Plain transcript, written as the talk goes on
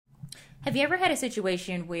Have you ever had a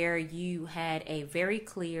situation where you had a very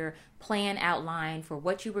clear plan outlined for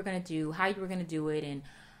what you were going to do, how you were going to do it, and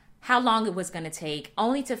how long it was going to take,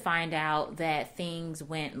 only to find out that things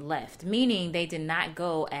went left, meaning they did not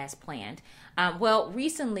go as planned? Well,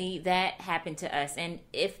 recently that happened to us. And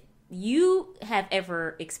if you have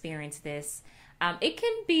ever experienced this, it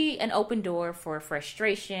can be an open door for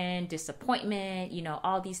frustration, disappointment,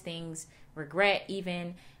 all these things, regret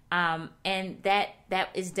even. And that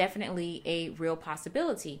is definitely a real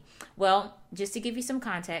possibility. Well, just to give you some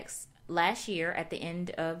context, last year at the end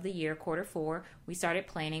of the year, Q4, we started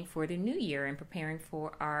planning for the new year and preparing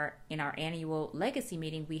for our annual legacy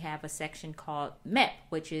meeting. We have a section called MEP,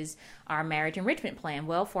 which is our marriage enrichment plan.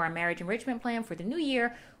 Well, for our marriage enrichment plan for the new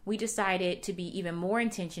year, we decided to be even more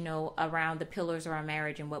intentional around the pillars of our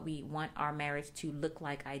marriage and what we want our marriage to look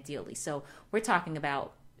like ideally. So we're talking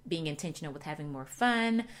about being intentional with having more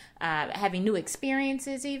fun, having new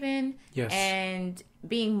experiences even, yes, and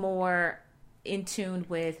being more in tune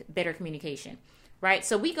with better communication, right?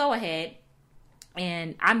 So we go ahead,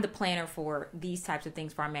 and I'm the planner for these types of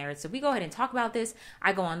things for our marriage. So we go ahead and talk about this.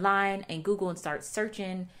 I go online and Google and start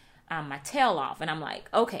searching my tail off. And I'm like,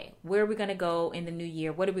 okay, where are we going to go in the new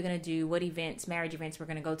year? What are we going to do? What events, marriage events we're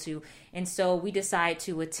going to go to? And so we decide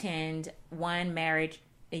to attend one marriage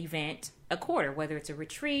event a quarter, whether it's a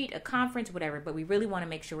retreat, a conference, whatever. But we really want to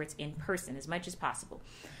make sure it's in person as much as possible.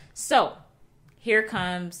 So here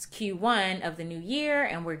comes Q1 of the new year,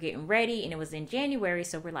 and we're getting ready, and it was in January.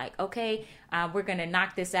 So we're like, okay, we're going to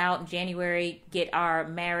knock this out in January, get our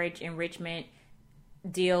marriage enrichment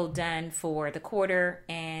deal done for the quarter,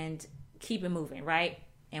 and keep it moving, right?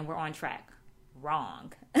 And we're on track.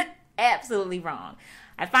 Wrong. Absolutely wrong.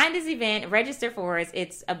 I find this event, register for us.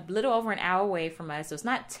 It's a little over an hour away from us, so it's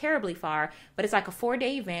not terribly far, but it's like a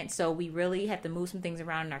 4-day event, so we really have to move some things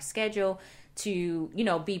around in our schedule to,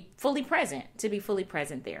 be fully present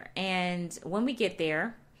there. And when we get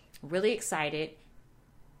there, really excited,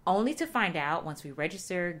 only to find out once we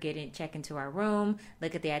register, check into our room,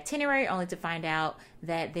 look at the itinerary, only to find out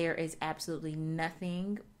that there is absolutely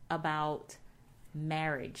nothing about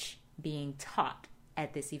marriage being taught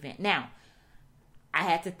at this event. Now, I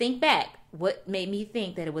had to think back. What made me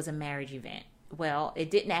think that it was a marriage event? Well, it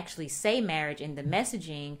didn't actually say marriage in the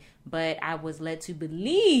messaging, but I was led to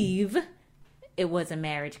believe it was a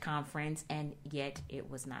marriage conference, and yet it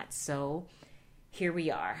was not. So here we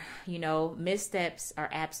are. Missteps are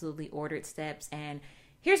absolutely ordered steps. And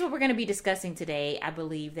here's what we're going to be discussing today. I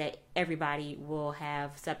believe that everybody will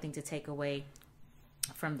have something to take away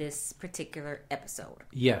from this particular episode.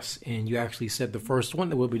 Yes, and you actually said the first one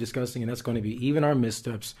that we'll be discussing, and that's going to be even our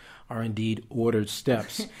missteps are indeed ordered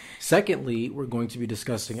steps. Secondly, we're going to be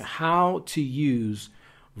discussing how to use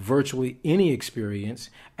virtually any experience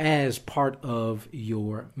as part of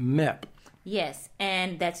your MEP. Yes,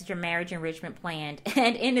 and that's your marriage enrichment plan.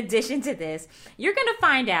 And in addition to this, you're going to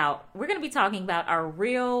find out, we're going to be talking about our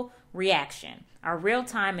real reaction, our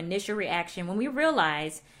real-time initial reaction when we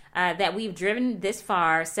realize that we've driven this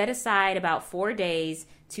far, set aside about 4 days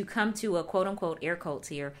to come to a quote-unquote, air quotes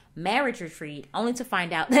here, marriage retreat, only to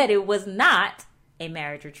find out that it was not a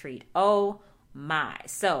marriage retreat. Oh my.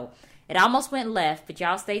 So it almost went left, but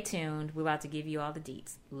y'all stay tuned. We're about to give you all the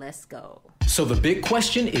deets. Let's go. So the big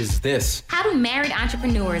question is this: how do married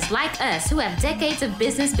entrepreneurs like us who have decades of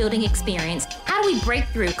business building experience, how do we break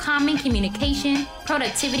through common communication,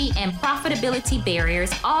 productivity, and profitability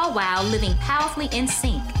barriers, all while living powerfully in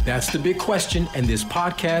sync? That's the big question, and this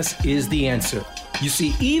podcast is the answer. You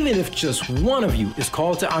see, even if just one of you is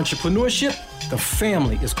called to entrepreneurship, the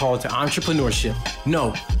family is called to entrepreneurship.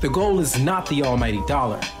 No, the goal is not the almighty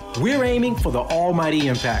dollar. We're aiming for the almighty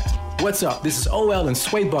impact. What's up? This is OL and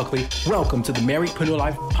Sway Buckley. Welcome to the Marriedpreneur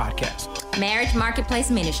Life Podcast. Marriage Marketplace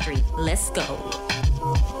Ministry. Let's go.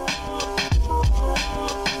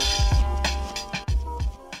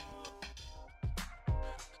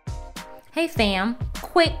 Hey fam,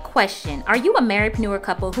 quick question. Are you a marriedpreneur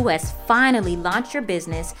couple who has finally launched your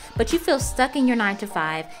business, but you feel stuck in your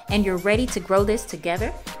 9-to-5 and you're ready to grow this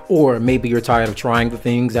together? Or maybe you're tired of trying the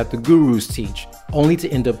things that the gurus teach, only to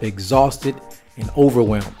end up exhausted and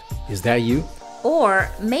overwhelmed. Is that you? Or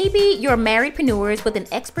maybe you're marriedpreneurs with an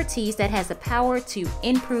expertise that has the power to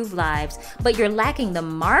improve lives, but you're lacking the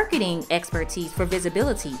marketing expertise for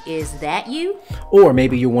visibility. Is that you? Or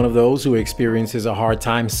maybe you're one of those who experiences a hard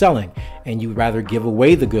time selling and you'd rather give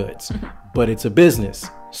away the goods, but it's a business,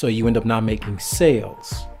 so you end up not making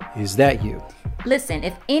sales. Is that you? Listen,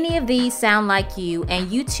 if any of these sound like you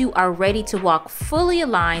and you two are ready to walk fully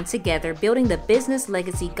aligned together, building the business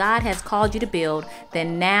legacy God has called you to build,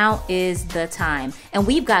 then now is the time. And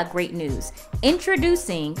we've got great news.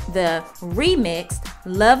 Introducing the remixed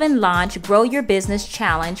Love and Launch Grow Your Business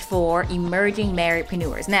Challenge for emerging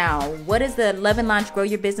marriedpreneurs. Now, what is the Love and Launch Grow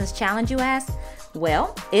Your Business Challenge, you ask?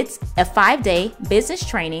 Well, it's a 5-day business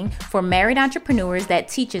training for married entrepreneurs that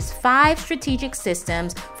teaches 5 strategic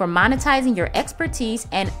systems for monetizing your expertise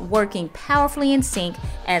and working powerfully in sync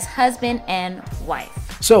as husband and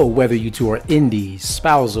wife. So whether you two are indie,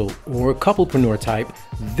 spousal, or couplepreneur type,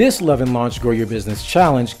 this Love and Launch Grow Your Business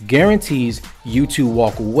Challenge guarantees you two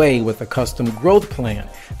walk away with a custom growth plan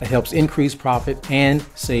that helps increase profit and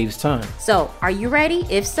saves time. So, are you ready?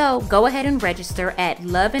 If so, go ahead and register at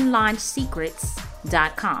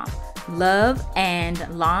loveandlaunchsecrets.com.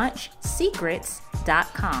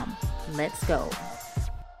 Loveandlaunchsecrets.com. Let's go.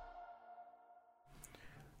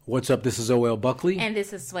 What's up? This is O.L. Buckley. And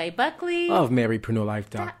this is Sway Buckley of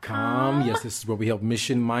MarriedpreneurLife.com. Yes, this is where we help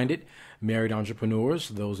mission-minded married entrepreneurs,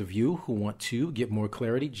 those of you who want to get more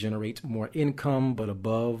clarity, generate more income, but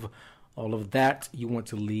above all of that, you want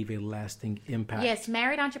to leave a lasting impact. Yes,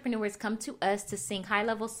 married entrepreneurs come to us to sync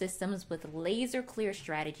high-level systems with laser-clear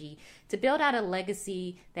strategy to build out a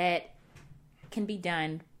legacy that can be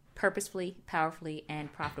done purposefully, powerfully,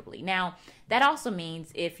 and profitably. Now, that also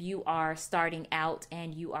means if you are starting out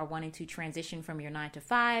and you are wanting to transition from your 9 to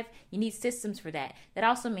 5, you need systems for that. That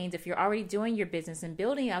also means if you're already doing your business and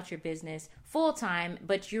building out your business full-time,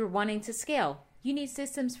 but you're wanting to scale, you need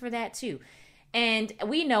systems for that too. And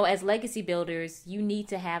we know as legacy builders, you need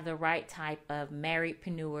to have the right type of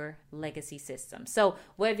marriedpreneur legacy system. So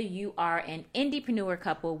whether you are an indiepreneur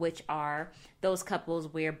couple, which are those couples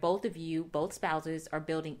where both of you, both spouses, are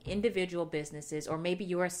building individual businesses, or maybe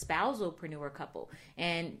you're a spousalpreneur couple,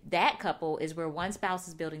 and that couple is where one spouse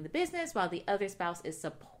is building the business while the other spouse is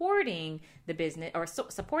supporting the business, or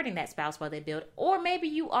supporting that spouse while they build, or maybe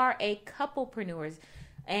you are a couplepreneur,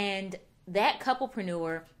 and that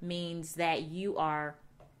couplepreneur means that you are,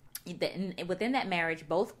 within that marriage,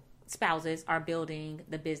 both spouses are building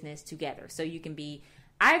the business together. So you can be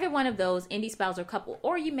either one of those, indie spouse or couple,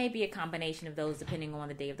 or you may be a combination of those depending on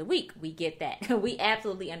the day of the week. We get that. We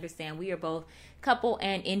absolutely understand. We are both couple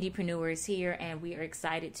and indiepreneurs here, and we are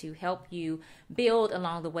excited to help you build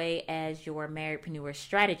along the way as your marriedpreneur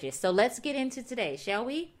strategist. So let's get into today, shall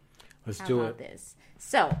we? Let's do it. This?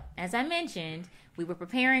 So, as I mentioned, we were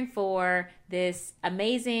preparing for this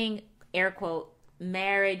amazing, air quote,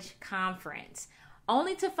 marriage conference,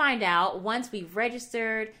 only to find out once we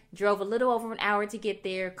registered, drove a little over an hour to get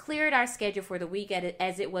there, cleared our schedule for the week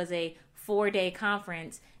as it was a 4-day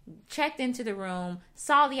conference, checked into the room,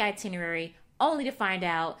 saw the itinerary, only to find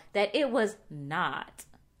out that it was not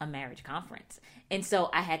a marriage conference. And so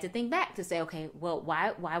I had to think back to say, okay, well,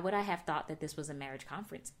 why would I have thought that this was a marriage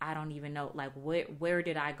conference? I don't even know, like, where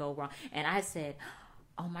did I go wrong? And I said,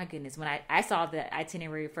 oh my goodness, when I saw the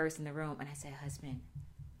itinerary first in the room, and I said, husband,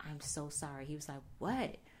 I'm so sorry. He was like, what?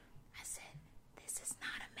 I said, this is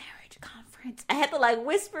not a marriage conference. I had to like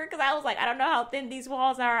whisper because I was like, I don't know how thin these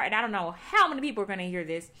walls are, and I don't know how many people are going to hear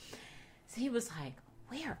this. So he was like,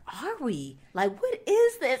 where are we? Like, what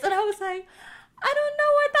is this? And I was like, I don't know.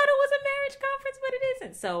 I thought it was a marriage conference, but it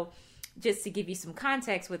isn't. So just to give you some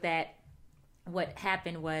context with that, what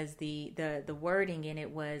happened was the wording in it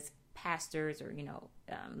was pastors, or,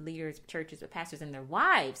 leaders, churches with pastors and their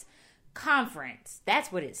wives conference.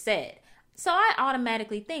 That's what it said. So I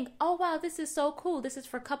automatically think, oh, wow, this is so cool. This is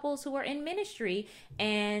for couples who are in ministry,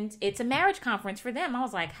 and it's a marriage conference for them. I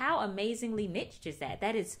was like, how amazingly niched is that?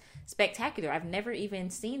 That is spectacular. I've never even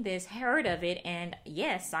seen this, heard of it, and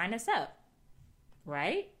yes, sign us up.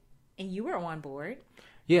 Right? And you were on board.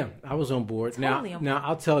 Yeah, I was on board. Totally Now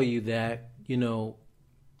I'll tell you that,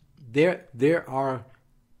 there are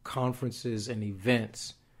conferences and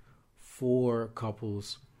events for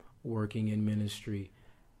couples working in ministry.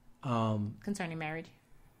 Concerning marriage?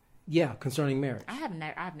 Yeah, concerning marriage. I've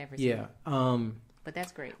never seen it. But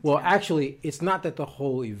that's great. Well, actually, it's not that the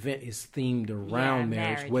whole event is themed around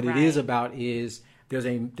marriage. What it is about is there's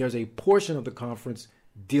a portion of the conference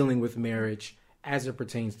dealing with marriage as it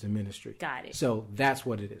pertains to ministry. Got it. So that's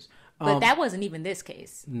what it is. But that wasn't even this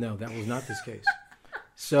case. No, that was not this case.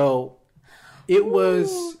 So it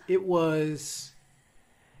was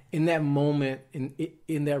in that moment,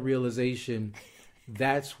 in that realization,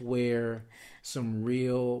 that's where some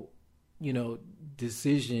real,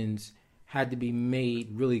 decisions had to be made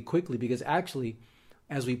really quickly, because actually,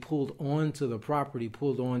 as we pulled onto the property,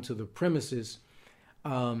 pulled onto the premises,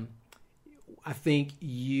 I think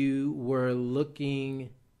you were looking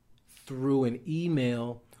through an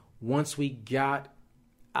email once we got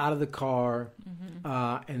out of the car,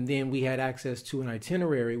 and then we had access to an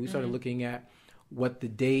itinerary. We started looking at what the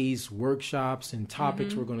day's workshops and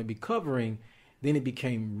topics were going to be covering. Then it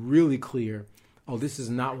became really clear, oh, this is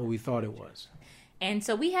not what we thought it was. And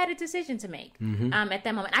so we had a decision to make at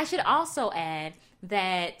that moment. I should also add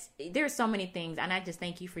that there's so many things, and I just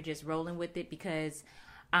thank you for just rolling with it, because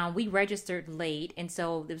we registered late, and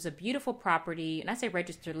so there was a beautiful property. And I say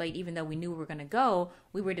registered late, even though we knew we were going to go.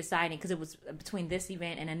 We were deciding, because it was between this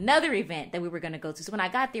event and another event that we were going to go to. So when I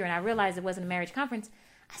got there and I realized it wasn't a marriage conference,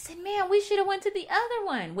 I said, man, we should have went to the other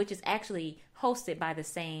one, which is actually hosted by the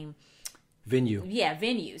same venue. Yeah,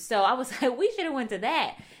 venue. So I was like, we should have went to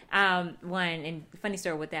that one. And funny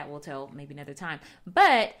story with that, we'll tell maybe another time.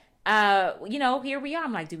 But here we are.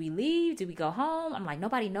 I'm like, do we leave? Do we go home? I'm like,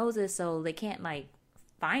 nobody knows us, so they can't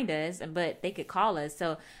find us, but they could call us.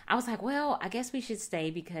 So I was like, well, I guess we should stay,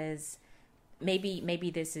 because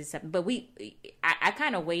maybe this is something. But I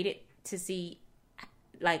kind of waited to see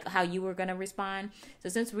how you were going to respond. So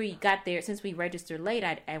since we got there, since we registered late,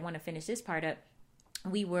 I want to finish this part up.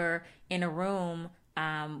 We were in a room.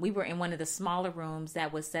 We were in one of the smaller rooms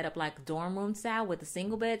that was set up like dorm room style with a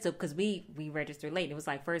single bed. So because we registered late, it was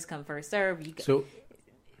like first come first serve. Go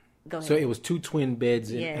ahead. So it was 2 twin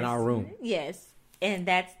beds in our room. Yes. And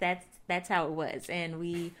that's how it was. And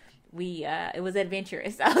we it was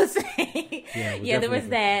adventurous, I would say. Yeah, there was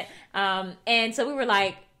that. And so we were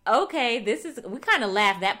like, okay, we kind of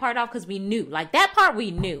laughed that part off, because we knew, that part we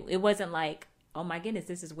knew. It wasn't like, oh my goodness,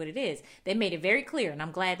 this is what it is. They made it very clear, and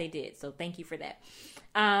I'm glad they did. So thank you for that.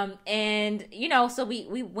 And so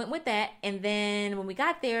we went with that. And then when we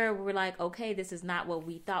got there, we were like, okay, this is not what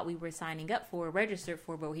we thought we were signing up for, registered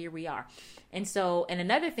for, but here we are. And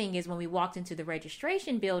another thing is, when we walked into the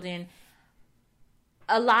registration building,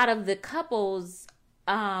 a lot of the couples,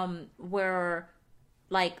 were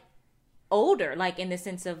older, in the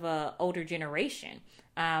sense of older generation.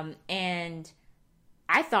 And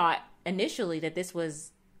I thought initially that this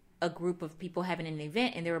was a group of people having an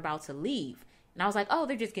event and they were about to leave. And I was like, oh,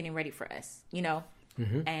 they're just getting ready for us,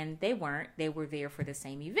 And they weren't. They were there for the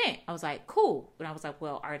same event. I was like, cool. And I was like,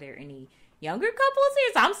 well, are there any younger couples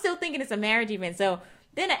here? So I'm still thinking it's a marriage event. So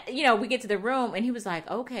then, we get to the room and he was like,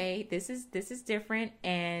 okay, this is different.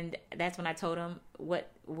 And that's when I told him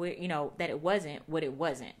that it wasn't what it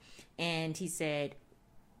wasn't. And he said,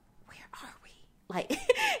 where are we?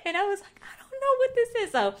 And I was like, I don't know what this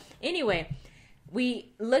is. So anyway,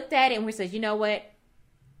 we looked at it and we said, you know what?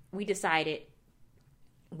 We decided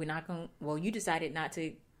we're not going to, well, you decided not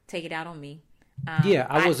to take it out on me. I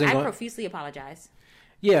profusely apologize.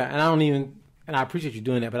 Yeah. And I appreciate you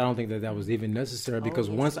doing that, but I don't think that was even necessary, because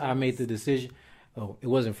once I made the decision, it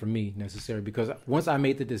wasn't for me necessary, because once I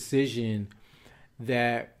made the decision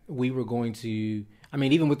that we were going to,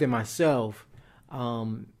 even within myself,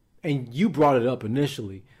 and you brought it up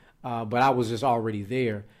initially, but I was just already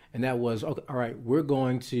there. And that was, okay, all right, we're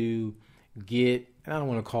going to get, and I don't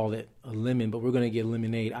want to call it a lemon, but we're going to get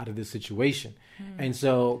lemonade out of this situation. And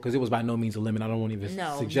so, because it was by no means a lemon, I don't want to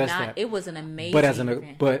even suggest that. It was an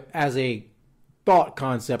amazing but as a thought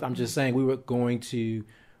concept, I'm just saying we were going to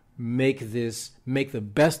make the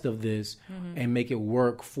best of this and make it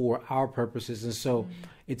work for our purposes. And so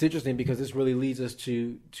it's interesting, because this really leads us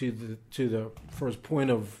to the first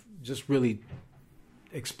point of just really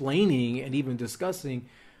explaining and even discussing.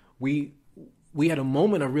 We had a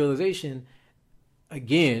moment of realization,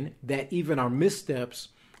 again, that even our missteps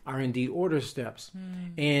are indeed order steps.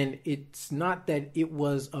 And it's not that it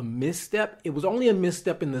was a misstep. It was only a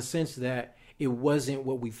misstep in the sense that it wasn't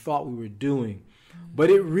what we thought we were doing.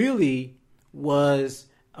 But it really was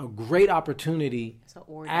a great opportunity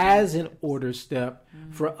as an order step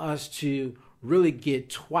for us to really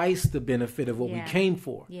get twice the benefit of what we came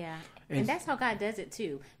for. Yeah. And that's how God does it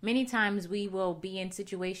too. Many times we will be in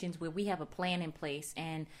situations where we have a plan in place,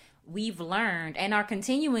 and we've learned and are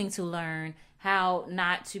continuing to learn how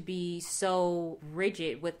not to be so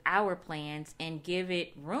rigid with our plans and give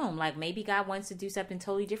it room. Like maybe God wants to do something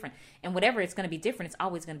totally different, and whatever it's going to be different, it's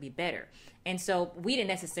always going to be better. And so we didn't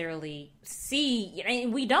necessarily see,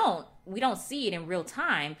 and we don't see it in real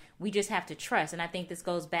time. We just have to trust. And I think this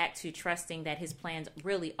goes back to trusting that his plans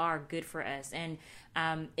really are good for us. And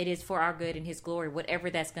it is for our good and his glory, whatever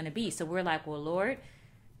that's going to be. So we're like, well, Lord,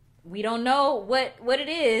 we don't know what it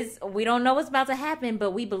is. We don't know what's about to happen,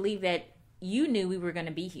 but we believe that you knew we were going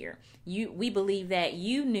to be here. We believe that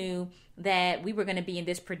you knew that we were going to be in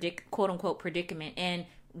this quote unquote predicament. And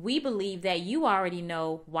we believe that you already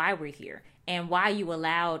know why we're here and why you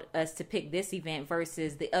allowed us to pick this event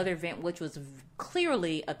versus the other event, which was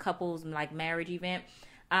clearly a couples marriage event.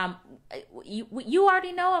 You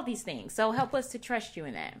already know all these things, so help us to trust you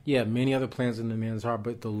in that. Yeah, many other plans in the man's heart,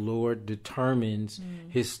 but the Lord determines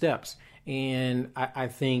his steps. And I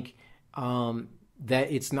think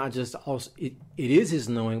that it's not just also, it is his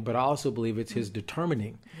knowing, but I also believe it's his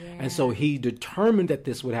determining. Yeah. And so he determined that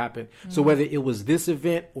this would happen. So whether it was this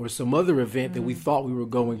event or some other event that we thought we were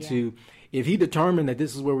going to, if he determined that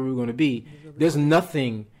this is where we were going to be, there's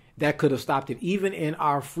nothing that could have stopped it. Even in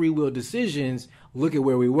our free will decisions, look at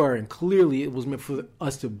where we were. And clearly it was meant for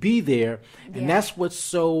us to be there. And that's what's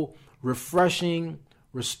so refreshing,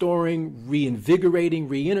 restoring, reinvigorating,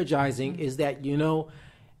 re-energizing is that,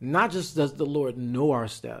 not just does the Lord know our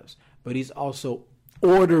steps, but he's also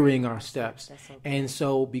ordering our steps. So and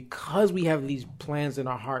so because we have these plans in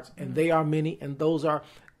our hearts, and they are many, and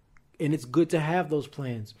it's good to have those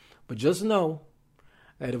plans. But just know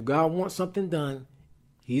that if God wants something done,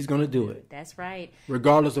 he's going to do it. That's right.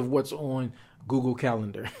 Regardless of what's on Google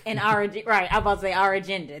Calendar. And our our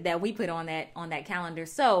agenda that we put on that calendar.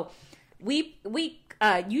 So you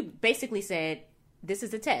basically said this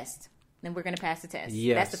is a test. Then we're going to pass the test.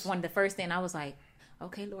 Yes. That's one of the first thing I was like,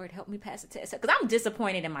 okay, Lord, help me pass the test. Because I'm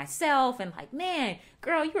disappointed in myself and like, man,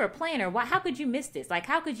 girl, you're a planner. Why? How could you miss this? Like,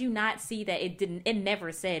 how could you not see that it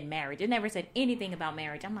never said marriage? It never said anything about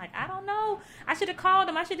marriage. I'm like, I don't know. I should have called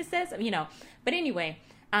him. I should have said something, But anyway,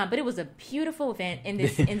 but it was a beautiful event in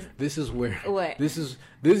this. This is where what? This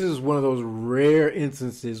is one of those rare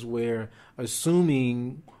instances where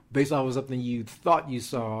assuming based off of something you thought you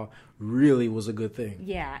saw really was a good thing.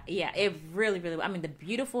 Yeah, it really, really, the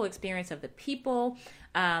beautiful experience of the people.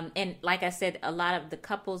 And like I said, a lot of the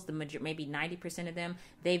couples, maybe 90% of them,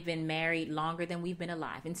 they've been married longer than we've been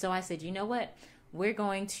alive. And so I said, you know what? We're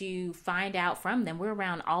going to find out from them. We're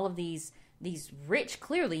around all of these rich,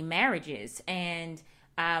 clearly, marriages. And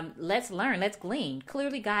let's learn, let's glean.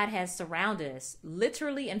 Clearly, God has surrounded us,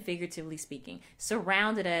 literally and figuratively speaking,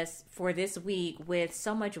 surrounded us for this week with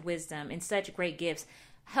so much wisdom and such great gifts.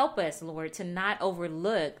 Help us, Lord, to not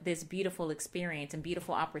overlook this beautiful experience and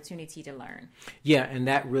beautiful opportunity to learn. Yeah, and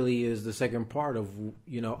that really is the second part of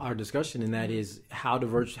our discussion, and that is how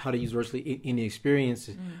to use virtually in the experience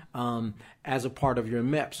as a part of your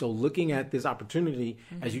MEP. So looking at this opportunity,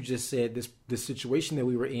 as you just said, this situation that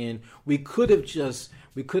we were in, we could have just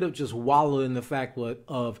wallowed in the fact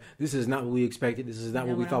of this is not what we expected, this is not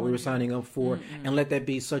what we thought we were signing up for, and let that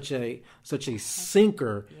be such a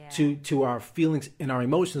sinker to our feelings and our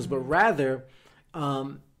emotions, but rather,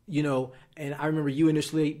 and I remember you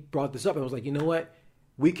initially brought this up, and I was like, you know what,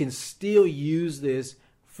 we can still use this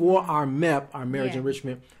for our MEP, our marriage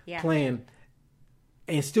enrichment plan,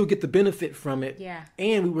 and still get the benefit from it. Yeah.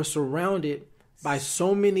 And we were surrounded by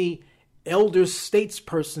so many elder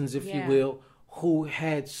statespersons, if you will, who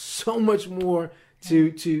had so much more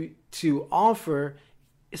to offer,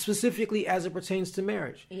 specifically as it pertains to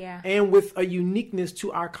marriage. Yeah. And with a uniqueness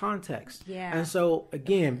to our context. Yeah. And so,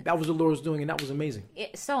 again, that was the Lord's doing, and that was amazing.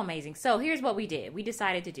 It's so amazing. So here's what we did. We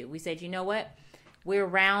decided to do. We said, you know what? We're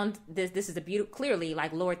around this. This is a beautiful, clearly,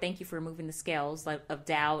 like, Lord, thank you for removing the scales of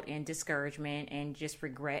doubt and discouragement and just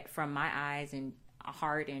regret from my eyes and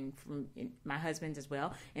heart and from my husband's as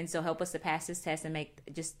well. And so help us to pass this test and make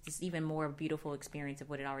just this even more beautiful experience of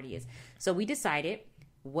what it already is. So we decided,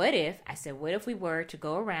 what if we were to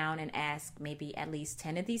go around and ask maybe at least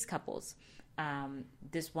 10 of these couples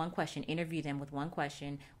this one question, interview them with one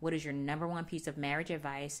question. What is your number one piece of marriage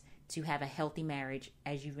advice to have a healthy marriage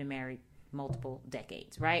as you've been married multiple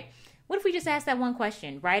decades, right? What if we just ask that one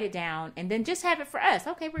question, write it down, and then just have it for us?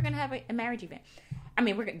 Okay, we're going to have a marriage event.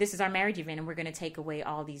 This is our marriage event, and we're going to take away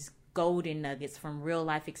all these golden nuggets from real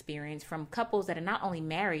life experience from couples that are not only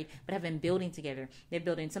married, but have been building together. They're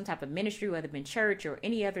building some type of ministry, whether it be church or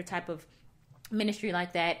any other type of ministry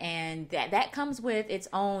like that. And that comes with its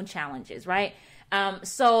own challenges, right?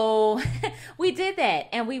 So we did that,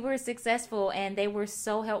 and we were successful, and they were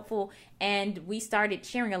so helpful. And we started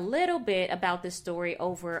sharing a little bit about this story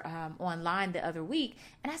over online the other week.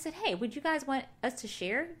 And I said, hey, would you guys want us to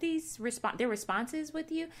share their responses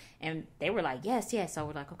with you? And they were like, yes. So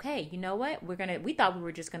we're like, okay, you know what? We thought we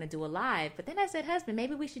were just going to do a live. But then I said, husband,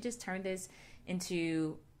 maybe we should just turn this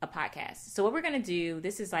into a podcast. So what we're going to do,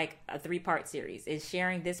 this is like a 3-part series, is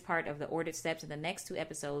sharing this part of the ordered steps. In the next 2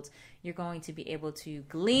 episodes, you're going to be able to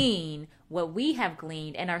glean what we have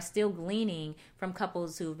gleaned and are still gleaning from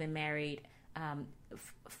couples who've been married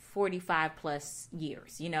 45 plus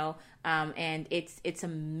years, and it's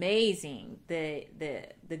amazing the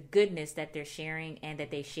goodness that they're sharing and that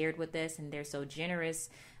they shared with us, and they're so generous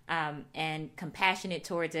and compassionate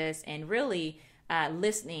towards us, and really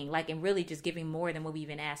listening, and really just giving more than what we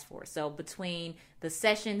even asked for. So between the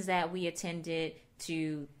sessions that we attended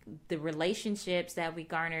to the relationships that we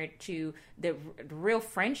garnered, to the real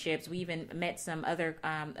friendships. We even met some other,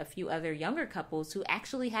 a few other younger couples who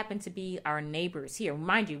actually happened to be our neighbors here.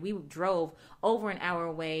 Mind you, we drove over an hour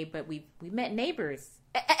away, but we met neighbors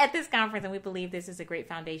at this conference, and we believe this is a great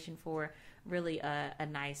foundation for really a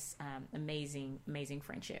nice, amazing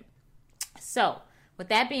friendship. So with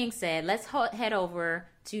that being said, let's head over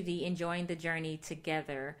to the Enjoying the Journey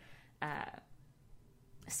Together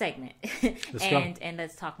segment. And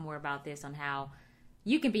let's talk more about this, on how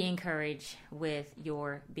you can be encouraged with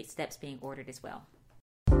your steps being ordered as well.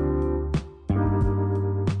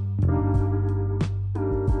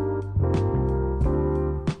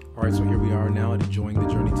 All right, so here we are now at Enjoying the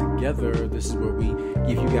Journey Together. This is where we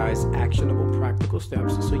give you guys actionable, practical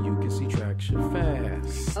steps so you can see traction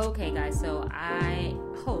fast. Okay, guys, so I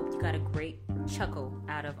hope you got a great chuckle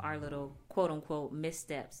out of our little quote-unquote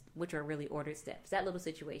missteps, which are really ordered steps, that little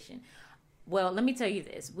situation. Well, let me tell you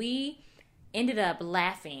this. We ended up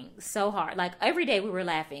laughing so hard. Like, every day we were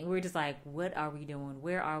laughing. We were just like, what are we doing?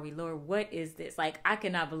 Where are we, Lord? What is this? Like, I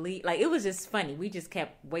cannot believe, like, it was just funny. We just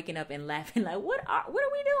kept waking up and laughing, like, what are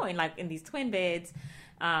we doing? Like, in these twin beds,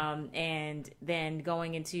 and then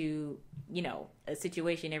going into, you know, a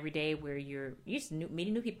situation every day where you're just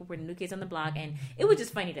meeting new people, we're the new kids on the block, and it was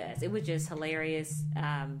just funny to us. It was just hilarious,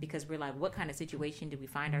 because we're like, what kind of situation did we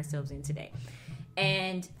find ourselves in today?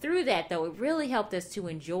 And through that, though, it really helped us to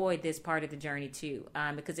enjoy this part of the journey too,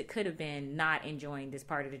 because it could have been not enjoying this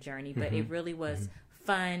part of the journey, but it really was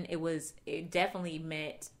fun. It definitely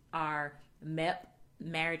met our MEP,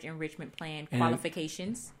 Marriage Enrichment Plan,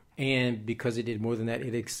 qualifications. And because it did more than that,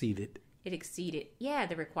 it exceeded.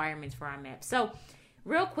 The requirements for our MEP. So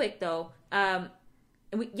real quick though,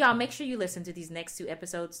 y'all make sure you listen to these next 2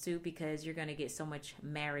 episodes too, because you're going to get so much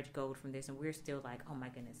marriage gold from this, and we're still like, oh my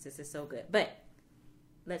goodness, this is so good. But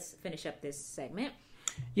let's finish up this segment.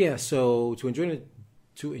 Yeah, so to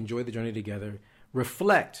enjoy the journey together,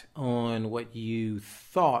 reflect on what you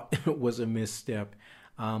thought was a misstep,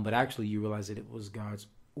 but actually you realize that it was God's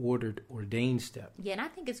ordained step. Yeah, and I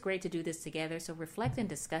think it's great to do this together. So reflect and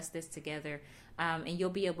discuss this together, and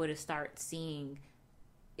you'll be able to start seeing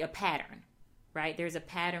a pattern. Right? There's a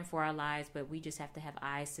pattern for our lives, but we just have to have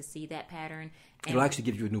eyes to see that pattern. And it'll actually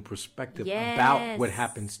give you a new perspective about what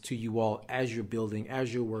happens to you all as you're building,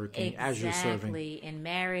 as you're working, as you're serving. Exactly. In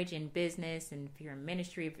marriage, in business, and if you're in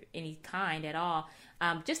ministry of any kind at all.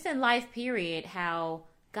 Just in life, period, how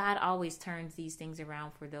God always turns these things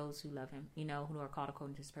around for those who love him, you know, who are called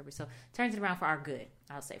according to his purpose. So turns it around for our good,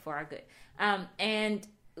 I'll say, for our good. And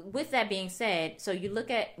with that being said, so you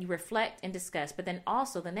reflect and discuss, but then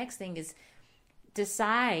also the next thing is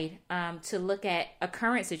decide to look at a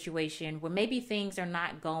current situation where maybe things are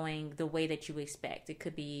not going the way that you expect. It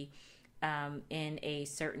could be in a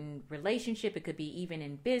certain relationship. It could be even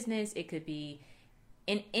in business. It could be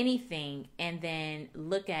in anything. And then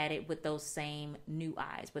look at it with those same new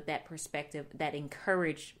eyes, with that perspective, that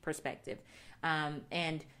encouraged perspective.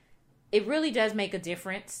 And it really does make a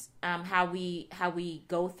difference how we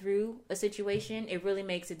go through a situation. It really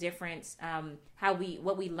makes a difference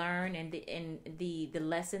what we learn and the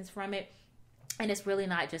lessons from it. And it's really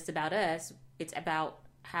not just about us. It's about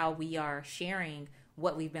how we are sharing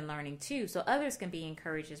what we've been learning too, so others can be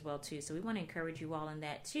encouraged as well too. So we want to encourage you all in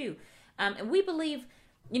that too. And we believe,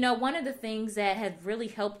 you know, one of the things that has really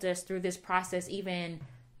helped us through this process, even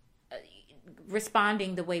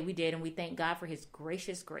responding the way we did, and we thank God for his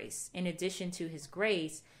gracious grace. In addition to his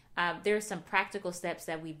grace, there are some practical steps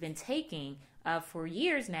that we've been taking for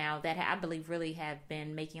years now that I believe really have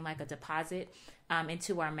been making like a deposit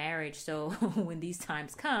into our marriage. So when these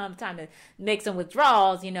times come, time to make some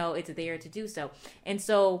withdrawals, you know, it's there to do so. And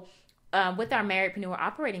so with our Marriedpreneur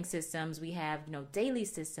operating systems, we have, you know, daily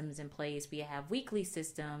systems in place. We have weekly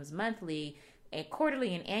systems, monthly, and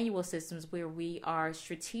quarterly and annual systems where we are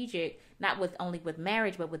strategic, not only with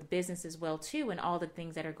marriage, but with business as well too, and all the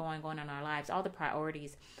things that are going on in our lives, all the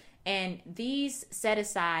priorities. And these set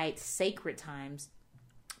aside sacred times,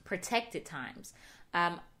 protected times,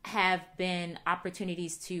 have been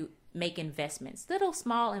opportunities to make investments, little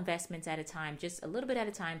small investments at a time, just a little bit at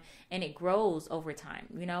a time, and it grows over time.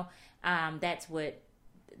 You know, that's what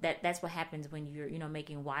happens when you're, you know,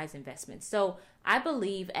 making wise investments. So I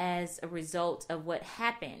believe as a result of what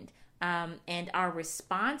happened, and our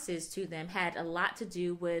responses to them had a lot to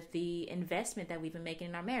do with the investment that we've been making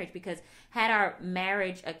in our marriage. Because had our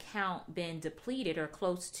marriage account been depleted or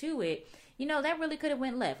close to it, you know, that really could have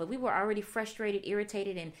went left. If we were already frustrated,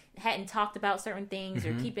 irritated, and hadn't talked about certain things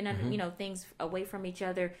or keeping you know, things away from each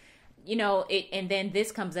other, you know, and then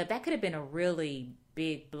this comes up, that could have been a really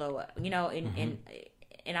big blow up, you know,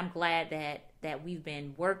 and I'm glad that we've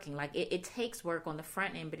been working. Like it takes work on the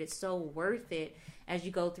front end, but it's so worth it as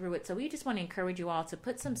you go through it. So we just want to encourage you all to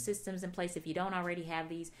put some systems in place if you don't already have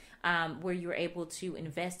these, where you're able to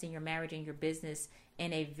invest in your marriage and your business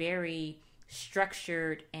in a very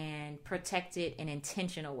structured and protected and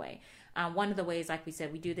intentional way. One of the ways, like we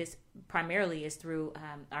said, we do this primarily is through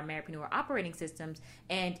our Marriedpreneur operating systems.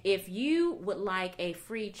 And if you would like a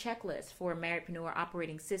free checklist for Marriedpreneur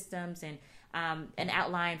operating systems and an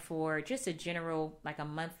outline for just a general, like a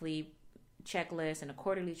monthly checklist and a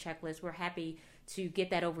quarterly checklist, we're happy to get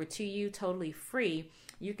that over to you totally free.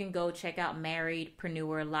 You can go check out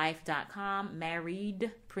marriedpreneurlife.com,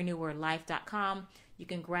 marriedpreneurlife.com. You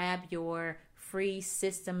can grab your free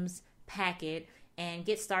systems packet and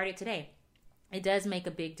get started today. It does make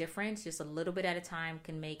a big difference. Just a little bit at a time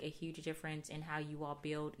can make a huge difference in how you all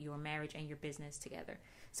build your marriage and your business together.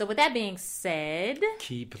 So with that being said,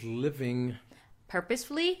 keep living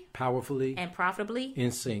purposefully, powerfully, and profitably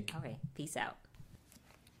in sync. Okay, peace out.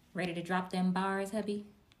 Ready to drop them bars, hubby?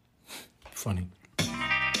 Funny.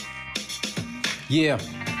 Yeah,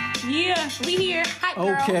 we here. Hype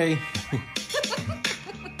girl. okay.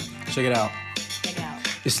 Check it out.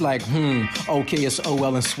 It's like, okay, it's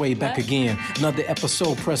OL and Sway back again. Another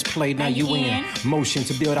episode, press play, now you in. Motion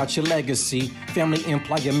to build out your legacy. Family,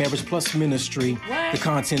 employer, marriage plus ministry. What? The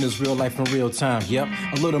content is real life in real time, yep.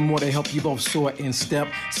 A little more to help you both soar in step.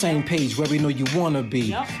 Same page where we know you wanna be.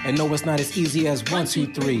 Yep. And no, it's not as easy as 1,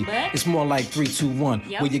 2, 3. But it's more like 3, 2, 1.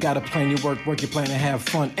 Yep. Where you gotta plan your work your plan and have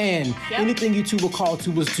fun. And anything you two will call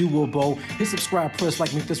to is doable. Hit subscribe, press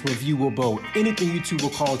like, make this reviewable. Anything you two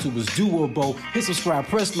will call to is doable. Hit subscribe,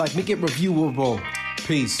 press like, make it reviewable.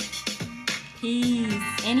 Peace.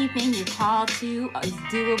 Anything you're called to is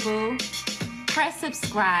doable. Press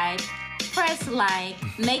subscribe, press like,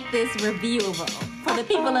 make this reviewable for the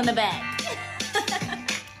people in the back.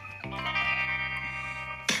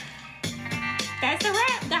 That's a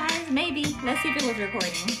wrap, guys. Maybe. Let's see if it was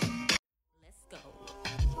recording.